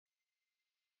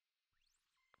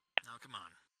come on.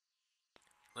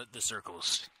 Let the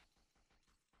circles.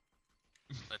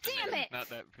 Let them Damn in. it! Not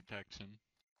that protection.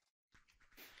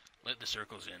 Let the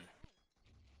circles in.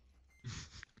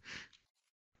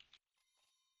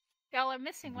 Y'all are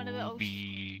missing one of those.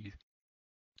 Booby.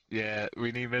 Yeah,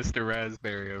 we need Mr.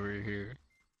 Raspberry over here.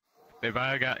 They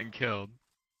might have gotten killed.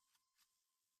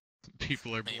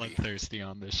 People are Maybe. bloodthirsty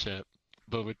on this ship.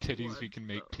 But with titties we can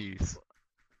make peace.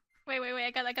 Wait,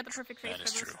 I got the perfect face That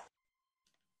is for true.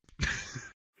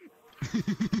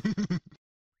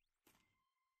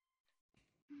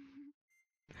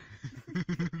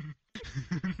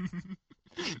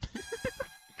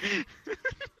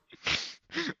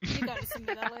 You gotta send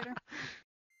me that later.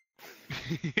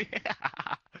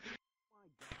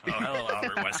 Oh, hello,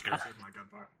 Albert Wesker.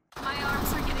 My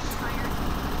arms are getting tired.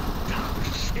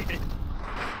 Oh shit.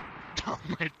 Oh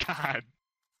my god.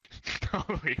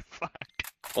 Holy fuck.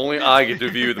 Only I get to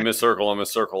view the Miss Circle and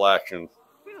Miss Circle action.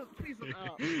 Please,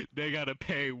 They gotta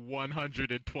pay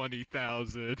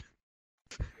 120,000.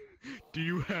 Do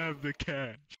you have the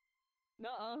cash?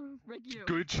 nuh-uh, Rick, you.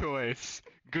 Good choice.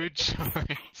 Good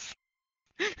choice.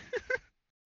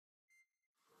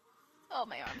 Oh,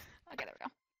 my arms. Okay, there we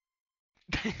go.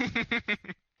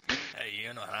 Hey,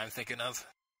 you know what I'm thinking of?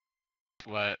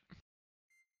 What?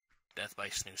 Death by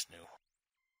Snoo Snoo.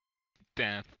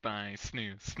 Death by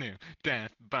Snoo Snoo.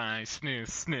 Death by Snoo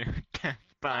Snoo. Death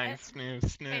by What? Snoo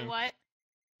Snoo. Wait, what?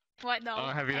 What? No. Oh,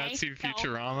 have you Hey, not seen no.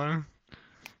 Futurama?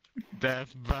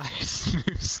 Death by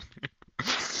Snoo Snoo.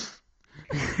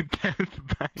 Death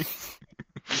by Death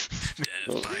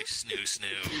by Snoo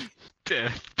Snoo.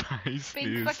 Death by Snoo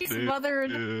Big fucking Snoo.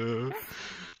 smothered.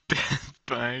 Death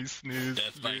by Snoo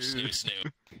Death by Snoo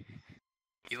Snoo.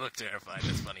 You look terrified,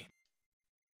 that's funny.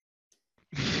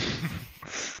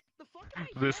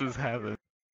 This is heaven.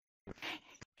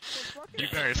 You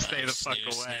better Death stay by the fuck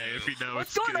Snoo away Snoo. if you know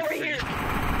What's it's going good over for here? you.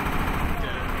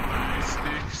 Death by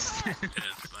Snoo Snoo.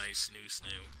 Death by Snoo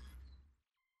Snoo.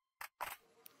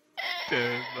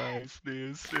 Death by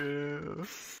Snoo Snoo.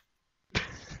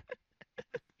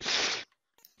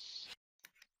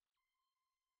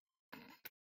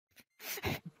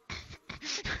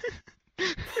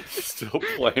 Still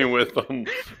playing with them.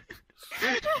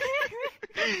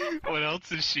 What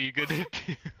else is she gonna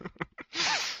do?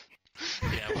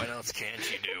 Yeah, what else can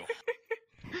she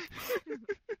do?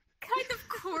 Kind of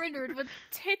cornered with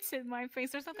tits in my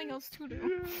face. There's nothing else to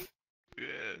do.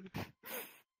 Yeah.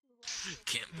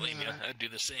 Can't blame you, I'd do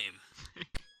the same.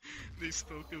 They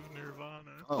spoke of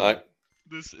Nirvana. Oh,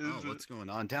 This is oh, what's going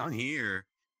on down here?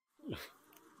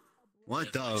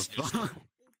 What the Death by Snoo fuck? Snoo.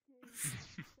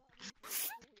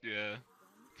 Yeah.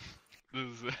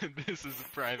 This is a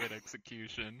private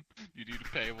execution. You need to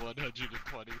pay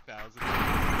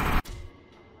 120,000.